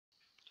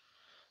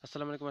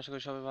আসসালামু আলাইকুম, আশা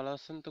করি সবাই ভালো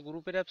আছেন। তো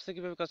গ্রুপের অ্যাপসে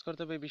কিভাবে কাজ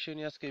করতে হবে এই বিষয়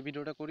নিয়ে আজকে এই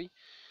ভিডিওটা করি।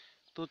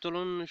 তো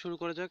চলুন শুরু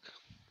করা যাক।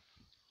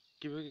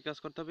 কিভাবে কি কাজ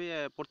করতে হবে।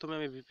 প্রথমে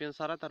আমি ভিপিএন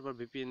ছাড়া, তারপর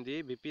ভিপিএন দিয়ে।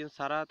 ভিপিএন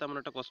ছাড়া তেমন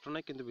একটা কষ্ট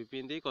নাই, কিন্তু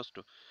ভিপিএন দিয়েই কষ্ট।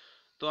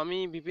 তো আমি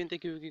ভিপিএন তে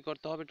কিভাবে কি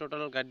করতে হবে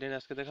টোটাল গাইডলাইন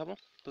আজকে দেখাবো।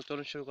 তো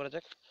চলুন শুরু করা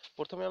যাক।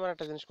 প্রথমে আমার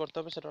একটা জিনিস করতে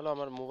হবে, সেটা হলো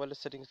আমার মোবাইলের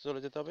সেটিংসে চলে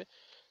যেতে হবে।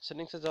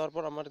 সেটিংসে যাওয়ার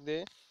পর আমার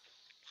দিয়ে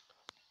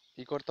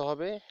করতে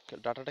হবে,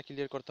 ডাটাটা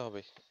ক্লিয়ার করতে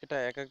হবে। এটা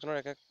এক একজনের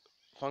এক এক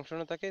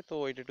ফাংশনে থাকে, তো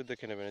ওইটা একটু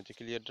দেখে নেবেন। যে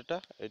ক্লিয়ার ডাটা,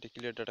 এটি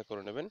ক্লিয়ার ডাটা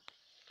করে নেবেন।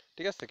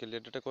 ঠিক আছে,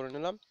 ক্লিয়ার ডাটা করে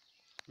নিলাম।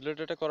 ক্লিয়ার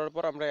ডাটা করার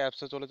পর আমরা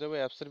অ্যাপসে চলে যাব।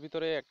 অ্যাপসের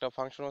ভিতরে একটা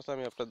ফাংশন আছে,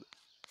 আমি আপনার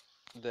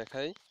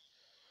দেখাই।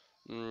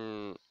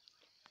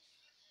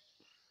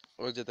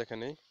 ওই যে দেখেন,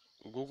 এই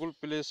Google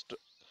play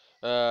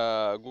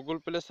Google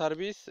play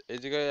service, এই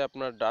জায়গায়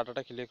আপনার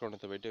ডাটাটা ক্লিয়ার করে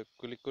নিতে হবে। এটা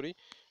ক্লিক করি।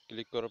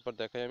 ক্লিক করার পর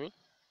দেখাই আমি।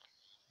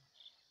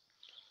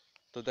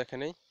 তো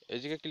দেখেন, এই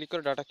জায়গায় ক্লিক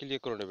করে ডাটা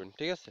ক্লিয়ার করে নেবেন।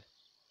 ঠিক আছে,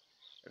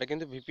 এটা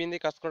কিন্তু ভিপিএন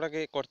দিয়ে কাজ করাকে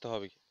করতে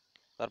হবে।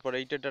 তারপর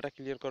এইটার ডাটা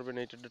ক্লিয়ার করবেন,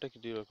 এইটার ডাটা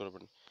ক্লিয়ার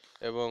করবেন।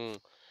 এবং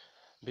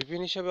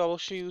ভিপিএন হিসেবে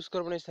অবশ্যই ইউজ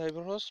করবেন এই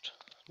সাইবার হোস্ট।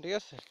 ঠিক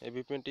আছে, এই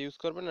ভিপিএনটা ইউজ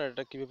করবেন। আর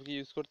এটা কীভাবে কি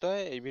ইউজ করতে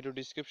হয় এই ভিডিও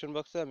ডিসক্রিপশন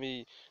বক্সে আমি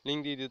লিঙ্ক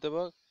দিয়ে দিতে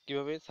পারবো,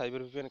 কীভাবে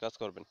সাইবার ভিপিএন কাজ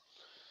করবেন।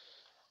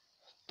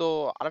 তো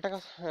আরেকটা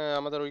কাজ,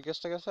 আমাদের ওই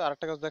কাজটা গেছে।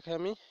 আরেকটা কাজ দেখাই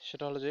আমি,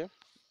 সেটা হলো যে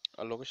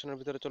লোকেশনের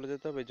ভিতরে চলে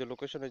যেতে হবে। এই যে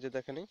লোকেশন, এই যে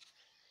দেখেন,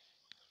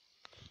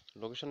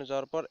 লোকেশনে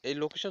যাওয়ার পর এই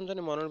লোকেশন যেন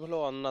মনের ভুলেও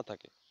অন না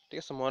থাকে। ঠিক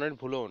আছে, মনের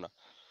ভুলেও না।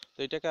 তো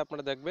এটাকে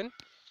আপনারা দেখবেন।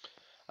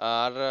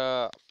 আর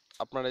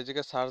আপনারা এই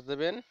জায়গায় সার্চ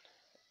দেবেন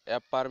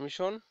অ্যাপ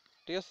পারমিশন।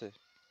 ঠিক আছে,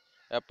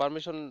 অ্যাপ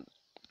পারমিশন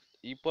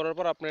করার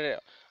পর আপনার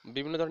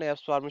বিভিন্ন ধরনের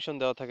অ্যাপস পারমিশন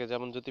দেওয়া থাকে,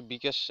 যেমন যদি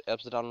বিকাশ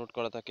অ্যাপস ডাউনলোড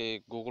করা থাকে,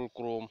 গুগল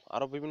ক্রোম,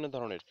 আরও বিভিন্ন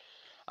ধরনের।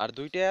 আর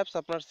দুইটা অ্যাপস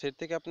আপনার সেট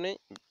থেকে আপনি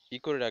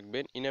করে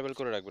রাখবেন, ইনেবল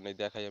করে রাখবেন। এই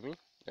দেখাই আমি,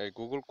 এই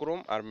গুগল ক্রোম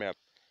আর ম্যাপ।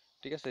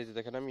 ঠিক আছে, এই যে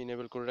দেখেন আমি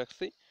ইনেবল করে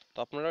রাখছি। তো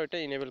আপনারা এটা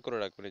ইনেবল করে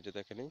রাখবেন। এই যে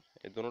দেখেন,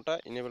 এই দুটোটা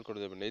ইনেবল করে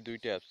দেবেন, এই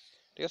দুইটা অ্যাপস।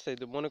 ঠিক আছে, এই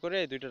মনে করে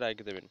এই দুইটা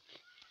রাখে দেবেন।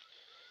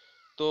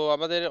 তো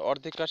আমাদের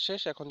অর্ধেক কাজ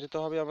শেষ। এখন যেতে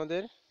হবে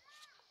আমাদের,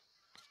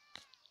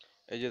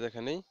 এই যে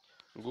দেখেন,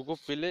 গুগল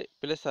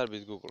প্লে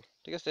সার্ভিস গুগল।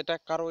 ঠিক আছে, এটা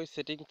কারো ওই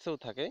সেটিংসেও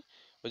থাকে,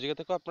 ওই জায়গা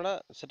থেকেও আপনারা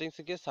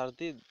সেটিংসে গিয়ে সার্চ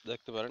দিয়ে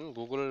দেখতে পারেন।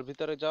 গুগলের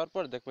ভিতরে যাওয়ার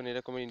পর দেখবেন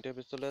এরকম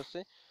ইন্টারফেস চলে আসছে।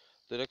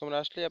 তো এরকম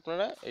আসলে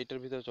আপনারা এইটার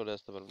ভিতরে চলে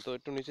আসতে পারবেন। তো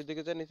একটু নিচের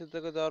দিকে যান, নিচের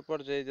দিকে যাওয়ার পর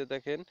যে এই যে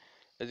দেখেন,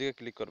 এই জায়গায়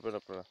ক্লিক করবেন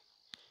আপনারা।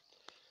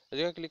 এই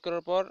জায়গায় ক্লিক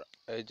করার পর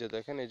এই যে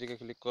দেখেন, এই জায়গায়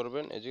ক্লিক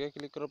করবেন। এই জায়গায়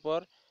ক্লিক করার পর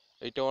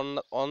এইটা অন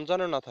অন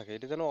যেন না থাকে,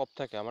 এটা যেন অফ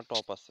থাকে। আমার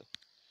টপ আছে।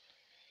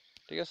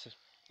 ঠিক আছে,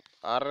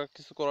 আর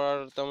কিছু করার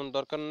তেমন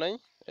দরকার নাই।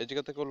 এই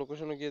জায়গা থেকে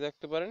লোকেশনে গিয়ে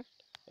দেখতে পারেন।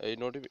 এই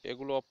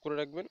এগুলো অফ করে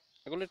রাখবেন,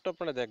 এগুলো একটু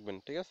আপনারা দেখবেন।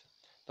 ঠিক আছে,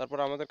 তারপর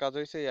আমাদের কাজ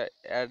হয়েছে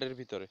অ্যাডের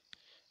ভিতরে।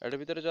 অ্যাডের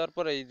ভিতরে যাওয়ার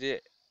পর এই যে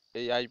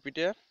এই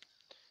আইপিটা,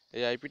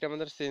 এই আইপিটা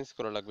আমাদের চেঞ্জ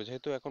করা লাগবে,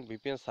 যেহেতু এখন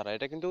ভিপিএন ছাড়া।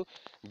 এটা কিন্তু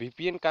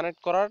ভিপিএন কানেক্ট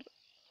করার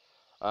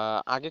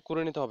আগে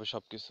করে নিতে হবে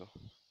সব কিছু।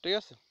 ঠিক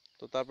আছে,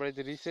 তো তারপরে এই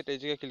যে রিসেট, এই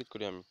জায়গায় ক্লিক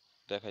করি আমি,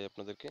 দেখাই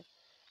আপনাদেরকে।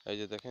 এই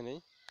যে দেখেন,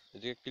 এই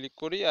জায়গায় ক্লিক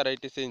করি আর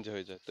এইটা চেঞ্জ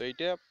হয়ে যায়। তো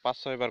এইটা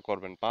 5-6 বার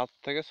করবেন, 5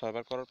 থেকে 6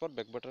 বার করার পর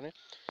ব্যাক বাটনে।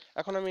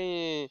 এখন আমি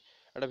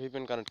একটা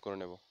ভিপিএন কানেক্ট করে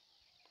নেব।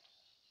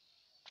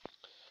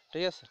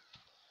 ঠিক আছে,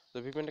 তো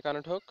ভিপিএনটা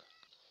কানেক্ট হোক।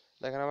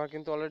 দেখেন আমার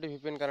কিন্তু অলরেডি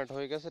ভিপিএন কানেক্ট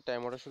হয়ে গেছে,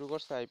 টাইম অর্ডার শুরু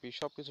করছে, আইপি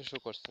সব কিছু শো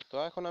করছে। তো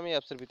এখন আমি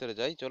অ্যাপসের ভিতরে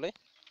যাই, চলে।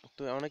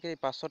 তো অনেকে এই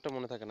পাসওয়ার্ডটা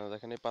মনে থাকে না,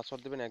 দেখেন এই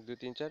পাসওয়ার্ড দেবেন 1 2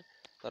 3 4,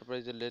 তারপরে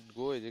এই যে লেট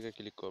গো, এই জায়গায়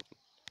ক্লিক করবেন।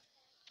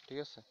 ঠিক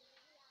আছে,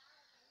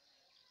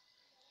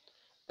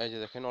 এই যে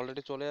দেখেন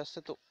অলরেডি চলে আসছে।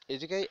 তো এই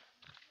জায়গায়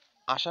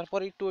আসার পর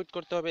একটু ওয়েট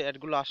করতে হবে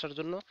অ্যাডগুলো আসার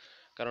জন্য,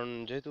 কারণ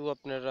যেহেতু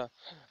আপনার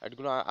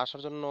অ্যাডগুলো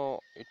আসার জন্য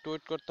একটু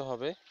ওয়েট করতে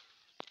হবে।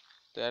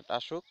 তো অ্যাড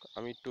আসুক,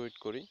 আমি একটু ওয়েট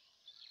করি।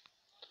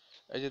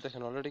 এই যে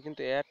দেখেন অলরেডি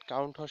কিন্তু অ্যাড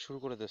কাউন্ট হওয়া শুরু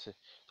করে দিয়েছে।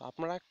 তো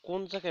আপনারা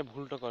কোন জায়গায়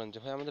ভুলটা করেন, যে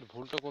ভাই আমাদের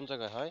ভুলটা কোন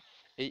জায়গায় হয়?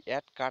 এই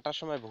অ্যাড কাটার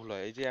সময় ভুল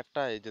হয়। এই যে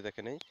অ্যাডটা, এই যে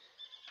দেখেন,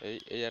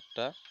 এই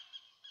অ্যাডটা,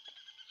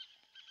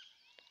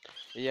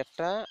 এই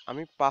অ্যাডটা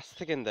আমি 5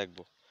 সেকেন্ড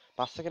দেখবো।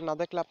 5 সেকেন্ড না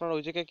দেখলে আপনার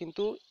ওই জায়গায়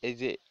কিন্তু এই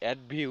যে অ্যাড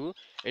ভিউ,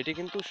 এটি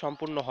কিন্তু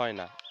সম্পূর্ণ হয়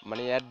না।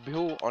 মানে অ্যাড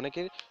ভিউ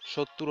অনেকের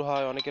 70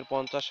 হয়, অনেকের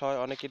 50 হয়,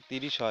 অনেকের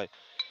 30 হয়।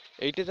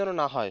 এইটা যেন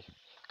না হয়।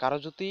 কারো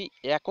যদি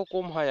একও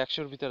কম হয়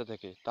 100-র ভিতরে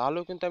থেকে,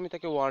 তাহলেও কিন্তু আমি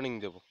তাকে ওয়ার্নিং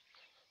দেব।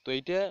 তো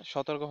এইটা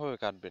সতর্কভাবে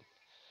কাটবেন।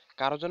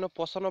 কারো যেন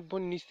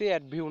 95-র নিচে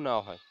অ্যাড ভিউ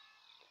নেওয়া হয়,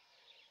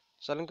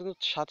 তাহলে কিন্তু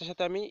সাথে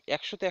সাথে আমি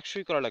 100-তে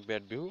 100ই করা লাগবে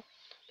অ্যাড ভিউ।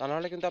 তা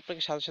নাহলে কিন্তু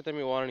আপনাকে সাথে সাথে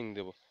আমি ওয়ার্নিং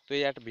দেবো। তো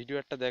এই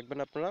ভিডিওটা দেখবেন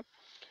আপনারা।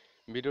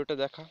 ভিডিওটা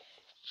দেখা,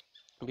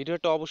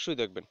 ভিডিওটা অবশ্যই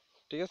দেখবেন।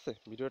 ঠিক আছে,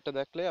 ভিডিওটা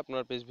দেখলে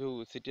আপনার পেজ ভিউ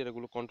সিটিআর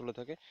এগুলো কন্ট্রোলে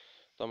থাকে।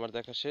 তো আমার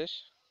দেখা শেষ।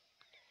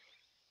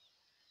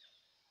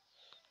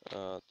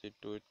 তো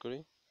একটু ওয়েট করি।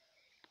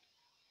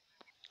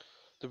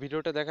 তো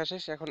ভিডিওটা দেখা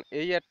শেষ। এখন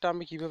এই অ্যাডটা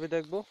আমি কিভাবে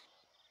দেখবো?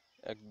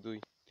 1 2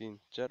 3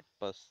 4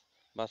 5,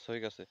 বাস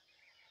হয়ে গেছে।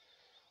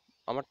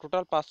 আমার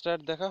টোটাল 5টা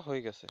অ্যাড দেখা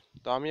হয়ে গেছে।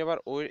 তো আমি আবার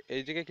ওই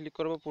এই জায়গায় ক্লিক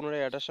করবো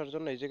পুনরায় অ্যাড আসার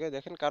জন্য। এই জায়গায়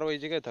দেখেন কারো এই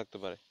জায়গায় থাকতে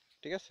পারে।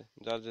 ঠিক আছে,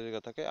 যার যে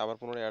জায়গা থাকে আবার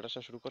পুনরায় অ্যাড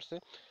আসা শুরু করছে।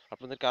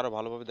 আপনাদেরকে আরো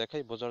ভালোভাবে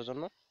দেখাই বোঝার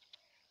জন্য।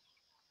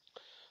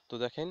 তো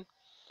দেখেন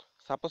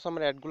সাপোজ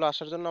আমার অ্যাডগুলো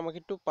আসার জন্য আমাকে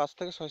একটু 5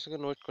 থেকে 6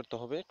 সেকেন্ড ওয়েট করতে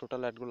হবে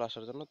টোটাল অ্যাডগুলো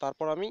আসার জন্য।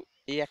 তারপর আমি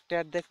এই একটা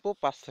অ্যাড দেখবো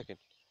 5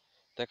 সেকেন্ড,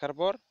 দেখার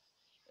পর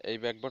এই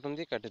ব্যাক বাটন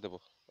দিয়ে কেটে দেবো।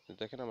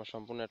 দেখেন আমার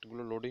সম্পূর্ণ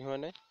অ্যাডগুলো লোডিং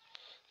হয় নাই।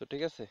 তো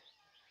ঠিক আছে,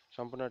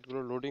 সম্পূর্ণ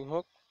অ্যাডগুলো লোডিং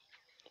হোক।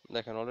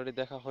 দেখেন অলরেডি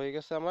দেখা হয়ে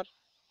গেছে আমার,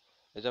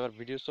 এই যে আবার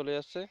ভিডিও চলে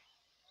যাচ্ছে।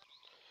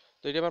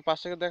 তো এটি আমার 5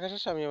 সেকেন্ড দেখা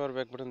শেষ, আমি আবার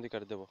ব্যাক বাটন দিয়ে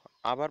কেটে দেবো।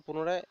 আবার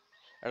পুনরায়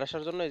অ্যাড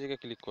আসার জন্য এই জায়গায়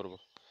ক্লিক করব।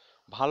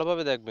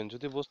 ভালোভাবে দেখবেন,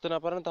 যদি বুঝতে না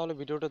পারেন তাহলে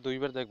ভিডিওটা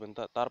 2বার দেখবেন,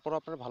 তারপর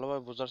আপনারা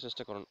ভালোভাবে বোঝার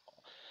চেষ্টা করুন।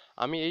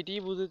 আমি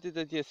এইটিই বুঝতে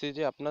চাইছি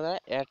যে আপনারা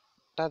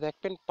অ্যাডটা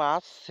দেখবেন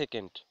 5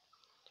 সেকেন্ড,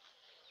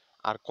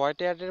 আর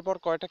কয়টা অ্যাডের পর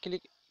কয়টা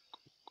ক্লিক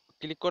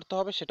ক্লিক করতে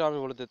হবে সেটাও আমি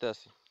বলে দিতে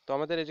আসি। তো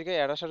আমাদের এই জায়গায়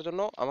অ্যাড আসার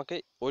জন্য আমাকে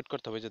ওয়েট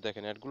করতে হবে। যে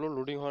দেখেন অ্যাডগুলো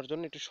লোডিং হওয়ার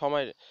জন্য একটু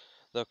সময়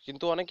দাও,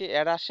 কিন্তু অনেকে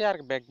অ্যাড আসে আর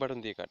ব্যাক বাটন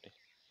দিয়ে কাটে,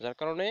 যার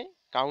কারণে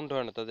কাউন্ট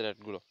হয় না তাদের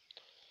অ্যাডগুলো।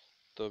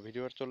 তো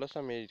ভিডিও আর চলে আসে,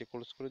 আমি এইটা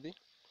ক্লোজ করে দিই।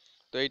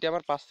 তো এইটা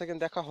আমার 5 সেকেন্ড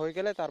দেখা হয়ে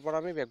গেলে তারপর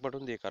আমি ব্যাক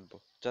বাটন দিয়ে কাটবো,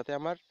 যাতে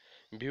আমার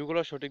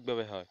ভিউগুলো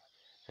সঠিকভাবে হয়।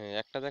 হ্যাঁ,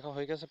 একটা দেখা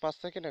হয়ে গেছে 5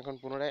 সেকেন্ড, এখন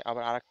পুনরায়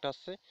আবার আরেকটা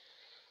আসছে।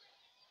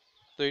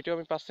 তো এইটাও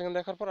আমি 5 সেকেন্ড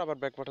দেখার পর আবার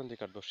ব্যাক বাটন দিয়ে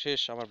কাটবো,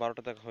 শেষ, আমার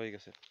 12টা দেখা হয়ে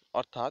গেছে।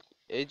 অর্থাৎ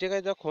এই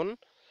জায়গায় যখন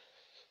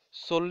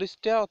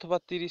 40টা অথবা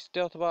 30টা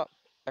অথবা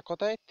এক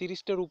কথায়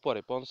 30টার উপরে,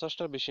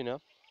 50টার বেশি না,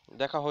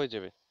 দেখা হয়ে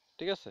যাবে।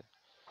 ঠিক আছে,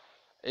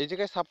 এই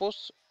জায়গায় সাপোজ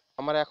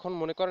আমার এখন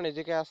মনে করেন এই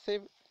জায়গায় আছে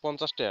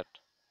 50টা অ্যাড,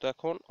 তো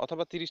এখন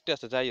অথবা 30টা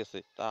আছে, যাই আছে,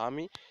 তা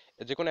আমি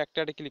যে কোনো একটা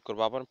অ্যাডে ক্লিক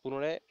করবো। আবার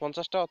পুনরায়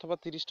 50টা অথবা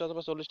 30টা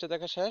অথবা 40টা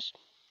দেখা শেষ,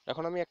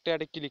 এখন আমি একটা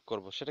অ্যাডে ক্লিক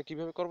করব। সেটা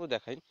কিভাবে করব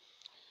দেখাই।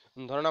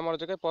 ধরেন আমার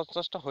জায়গায়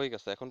 50টা হয়ে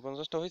গেছে, এখন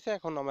 50টা হয়েছে,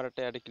 এখন আমার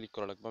একটা অ্যাডে ক্লিক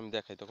করা লাগবে, আমি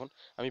দেখাই তখন।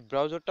 আমি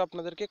ব্রাউজারটা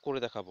আপনাদেরকে করে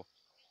দেখাবো।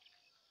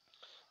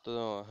 তো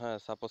হ্যাঁ,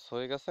 সাপোজ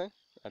হয়ে গেছে,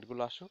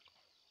 অ্যাডগুলো আসুক।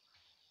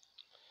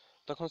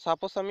 তখন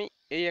সাপোজ আমি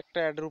এই একটা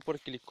অ্যাডের উপর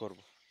ক্লিক করব।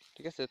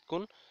 ঠিক আছে,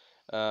 এতক্ষণ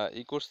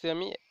ই করছি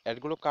আমি,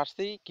 অ্যাডগুলো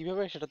কাটছি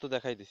কিভাবে সেটা তো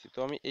দেখাই দিছি। তো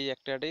আমি এই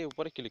একটা অ্যাডের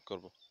উপরে ক্লিক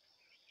করব।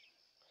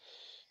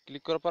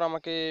 ক্লিক করার পর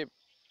আমাকে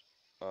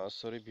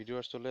সরি, ভিডিও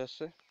আর চলে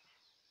আসছে,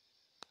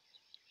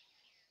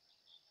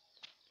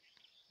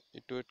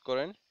 একটু ওয়েট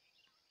করেন।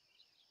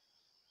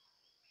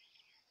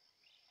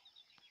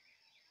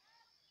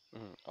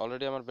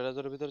 অলরেডি আমার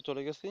ব্রাউজারের ভিতরে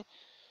চলে গেছি।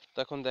 তো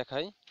এখন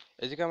দেখাই,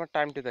 এই যে আমার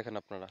টাইমটি দেখেন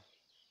আপনারা,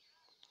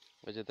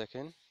 এই যে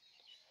দেখেন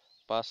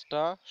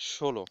 5টা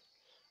 16।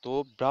 তো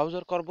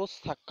ব্রাউজার করব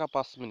সাক্কা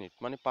 5 মিনিট,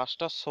 মানে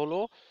 5টা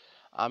 16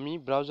 আমি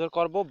ব্রাউজার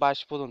করব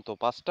 22 পর্যন্ত,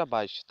 5টা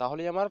 22,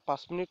 তাহলেই আমার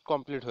 5 মিনিট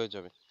কমপ্লিট হয়ে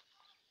যাবে।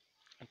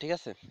 ঠিক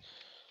আছে,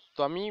 তো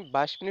আমি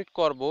 22 মিনিট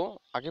করব।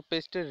 আগে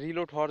পেজটা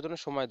রিলোড হওয়ার জন্য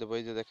সময় দেবো।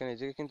 এই যে দেখেন এই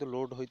জায়গায় কিন্তু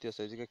লোড হইতেছে,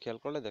 এই জায়গায় খেয়াল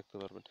করলে দেখতে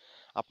পারবেন।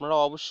 আপনারা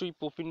অবশ্যই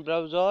পপিন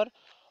ব্রাউজার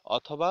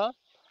অথবা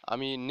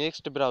আমি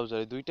নেক্সট ব্রাউজার,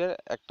 এই দুইটার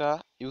একটা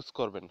ইউজ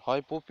করবেন,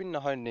 হয় পপিন না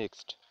হয়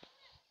নেক্সট।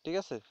 ঠিক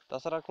আছে,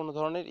 তাছাড়া কোনো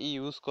ধরনের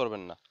ইউজ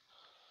করবেন না।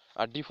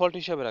 আর ডিফল্ট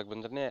হিসাবে রাখবেন,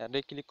 যেন অ্যাডে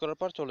ক্লিক করার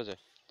পর চলে যায়।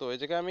 তো এই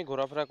জায়গায় আমি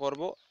ঘোরাফেরা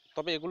করব,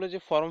 তবে এগুলো যে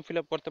ফর্ম ফিল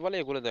আপ করতে পারলে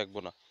এগুলো দেখবো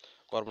না,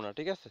 করবো না।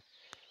 ঠিক আছে,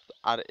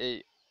 আর এই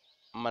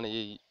মানে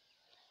এই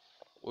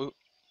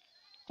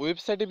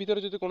ওয়েবসাইটের ভিতরে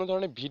যদি কোনো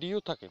ধরনের ভিডিও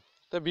থাকে,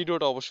 তা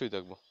ভিডিওটা অবশ্যই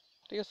দেখবো।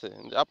 ঠিক আছে,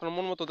 যে আপনার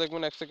মন মতো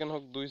দেখবেন, 1 সেকেন্ড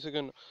হোক, 2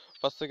 সেকেন্ড,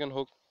 5 সেকেন্ড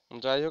হোক,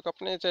 যাই হোক,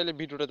 আপনি চাইলে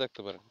ভিডিওটা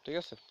দেখতে পারেন। ঠিক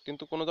আছে,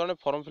 কিন্তু কোনো ধরনের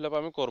ফর্ম ফিল আপ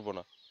আমি করবো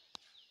না।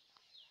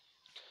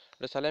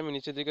 এটা চাইলে আমি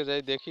নিচের দিকে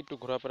যাই, দেখি একটু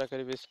ঘোরাফেরা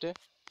করি বেস্টে।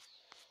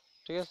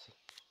 ঠিক আছে,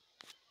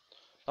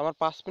 আমার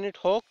 5 মিনিট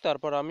হোক,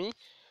 তারপর আমি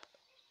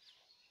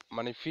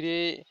মানে ফিরে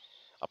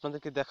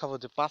আপনাদেরকে দেখাবো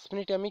যে 5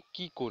 মিনিটে আমি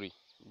কি করি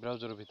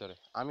ব্রাউজারের ভিতরে।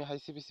 আমি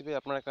হাইসিপিসি পাই,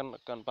 আপনারা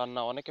পান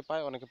না, অনেকে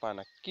পায় অনেকে পায়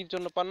না। কির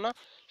জন্য পান না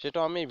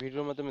সেটাও আমি এই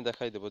ভিডিওর মাধ্যমে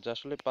দেখাই দেবো, যে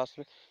আসলে 5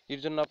 মিনিট কির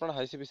জন্য আপনারা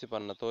হাইসিপিসি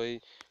পান না। তো এই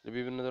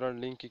বিভিন্ন ধরনের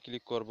লিঙ্কে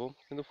ক্লিক করব,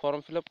 কিন্তু ফর্ম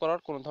ফিল আপ করার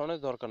কোনো ধরনের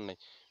দরকার নেই,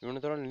 বিভিন্ন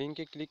ধরনের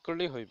লিঙ্কে ক্লিক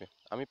করলেই হইবে।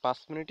 আমি 5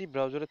 মিনিটই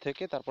ব্রাউজারে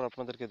থেকে তারপর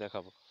আপনাদেরকে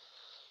দেখাবো।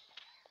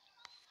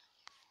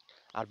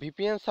 আর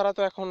ভিপিএন ছাড়া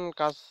তো এখন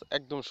কাজ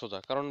একদম সোজা,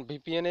 কারণ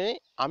ভিপিএনে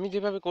আমি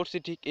যেভাবে করছি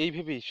ঠিক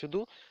এইভাবেই, শুধু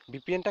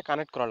ভিপিএনটা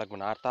কানেক্ট করা লাগবে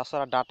না। আর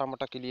তাছাড়া ডাটা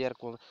মাটা ক্লিয়ার,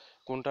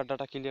 কোনটা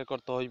ডাটা ক্লিয়ার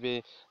করতে হইবে,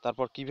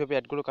 তারপর কিভাবে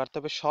অ্যাডগুলো কাটতে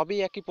হবে, সবই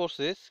একই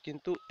প্রসেস,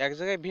 কিন্তু এক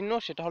জায়গায় ভিন্ন,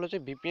 সেটা হলো যে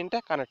ভিপিএনটা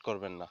কানেক্ট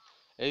করবেন না,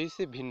 এই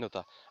হচ্ছে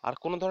ভিন্নতা। আর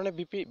কোনো ধরনের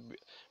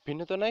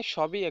ভিন্নতা নাই,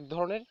 সবই এক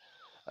ধরনের,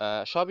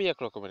 সবই এক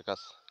রকমের কাজ।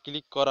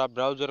 ক্লিক করা,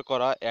 ব্রাউজার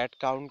করা, অ্যাড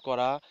কাউন্ট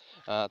করা,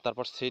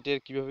 তারপর সেটের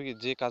কিভাবে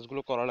যে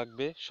কাজগুলো করা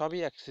লাগবে, সবই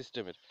এক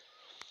সিস্টেমের।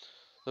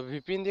 তো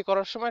ভিপিএন দিয়ে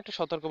করার সময় একটু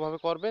সতর্কভাবে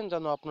করবেন,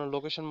 যেন আপনার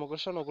লোকেশন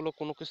মোকেশন ওগুলো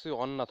কোনো কিছু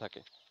অন না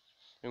থাকে,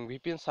 এবং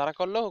ভিপিএন ছাড়া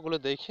করলেও ওগুলো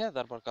দেখে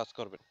তারপর কাজ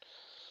করবেন।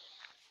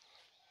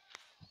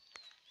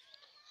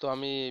 তো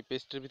আমি এই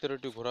পেজটির ভিতরে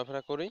একটু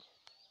ঘোরাফেরা করি,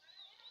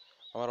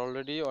 আমার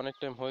অলরেডি অনেক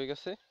টাইম হয়ে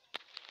গেছে।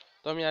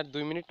 তো আমি আর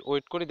 2 মিনিট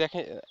ওয়েট করি,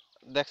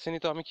 দেখছেনই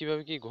তো আমি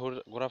কিভাবে কি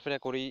ঘোরাফেরা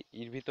করি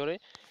এর ভিতরে,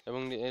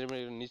 এবং এর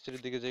নিচের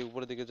দিকে যাই,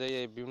 উপরের দিকে যাই,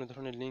 এই বিভিন্ন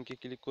ধরনের লিঙ্কে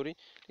ক্লিক করি।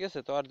 ঠিক আছে,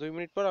 তো আর 2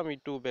 মিনিট পর আমি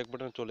একটু ব্যাক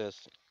বাটনে চলে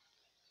আসছি।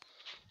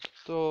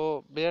 তো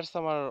বেয়ার্স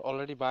আমার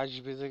অলরেডি 22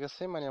 বেজে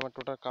গেছে, মানে আমার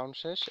টোটাল কাউন্ট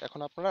শেষ। এখন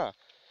আপনারা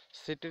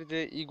সেটের যে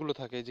ইগুলো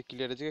থাকে, এই যে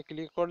ক্লিয়ার, যে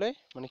ক্লিক করলে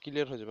মানে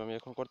ক্লিয়ার হয়ে যাবে। আমি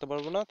এখন করতে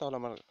পারবো না, তাহলে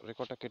আমার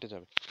রেকর্ডটা কেটে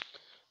যাবে।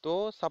 তো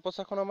সাপোজ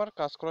এখন আমার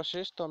কাজ করা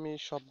শেষ, তো আমি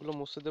সবগুলো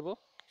মুছে দেব।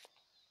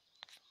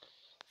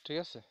 ঠিক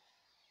আছে?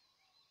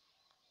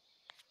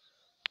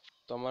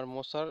 তো আমার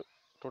মোছার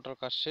টোটাল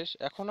কাজ শেষ।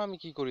 এখন আমি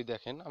কি করি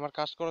দেখেন, আমার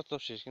কাজ করা তো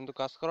শেষ, কিন্তু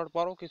কাজ করার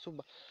পরও কিছু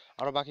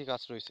আরো বাকি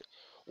কাজ রয়েছে।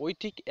 ওই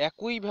ঠিক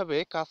একইভাবে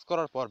কাজ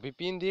করার পর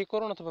ভিপিএন দিয়ে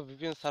করুন অথবা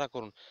ভিপিএন ছাড়া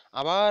করুন,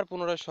 আবার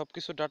পুনরায়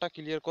সবকিছু ডাটা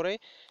ক্লিয়ার করে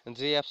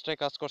যে অ্যাপসটায়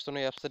কাজ করছেন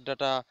ওই অ্যাপসের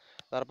ডাটা,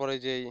 তারপরে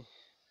যেই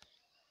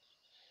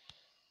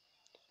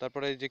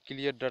তারপরে এই যে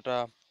ক্লিয়ার ডাটা,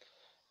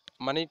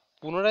 মানে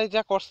পুনরায়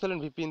যা করছিলেন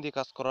ভিপিএন দিয়ে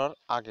কাজ করার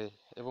আগে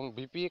এবং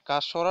ভিপি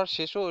কাজ করার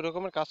শেষেও ওই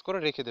রকমের কাজ করে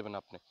রেখে দেবেন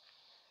আপনি।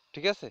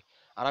 ঠিক আছে?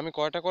 আর আমি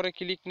কয়টা করে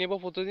ক্লিক নেব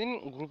প্রতিদিন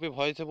গ্রুপে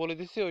ভয়েসে বলে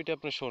দিচ্ছি, ওইটা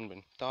আপনি শুনবেন,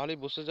 তাহলেই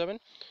বুঝতে যাবেন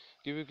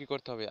কিভাবে কি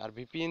করতে হবে। আর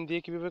ভিপিএন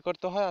দিয়ে কিভাবে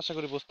করতে হয় আশা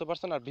করি বুঝতে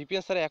পারছেন। আর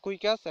ভিপিএন ছাড়া একই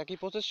কাজ একই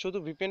প্রসেস, শুধু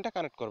ভিপিএনটা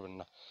কানেক্ট করবেন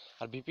না।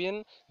 আর ভিপিএন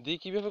দিয়ে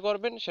কিভাবে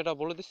করবেন সেটা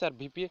বলে দিচ্ছি। আর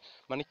ভিপিএন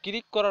মানে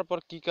ক্লিক করার পর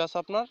কি কাজ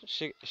আপনার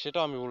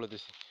সেটাও আমি বলে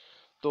দিচ্ছি।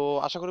 তো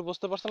আশা করি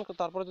বুঝতে পারছেন।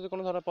 তারপরে যদি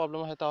কোনো ধরনের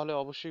প্রবলেম হয় তাহলে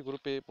অবশ্যই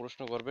গ্রুপে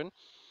প্রশ্ন করবেন,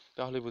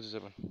 তাহলেই বুঝে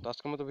যাবেন। তো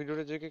আজকের মতো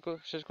ভিডিওটা যে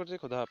শেষ করছি।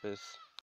 খোদা হাফেজ।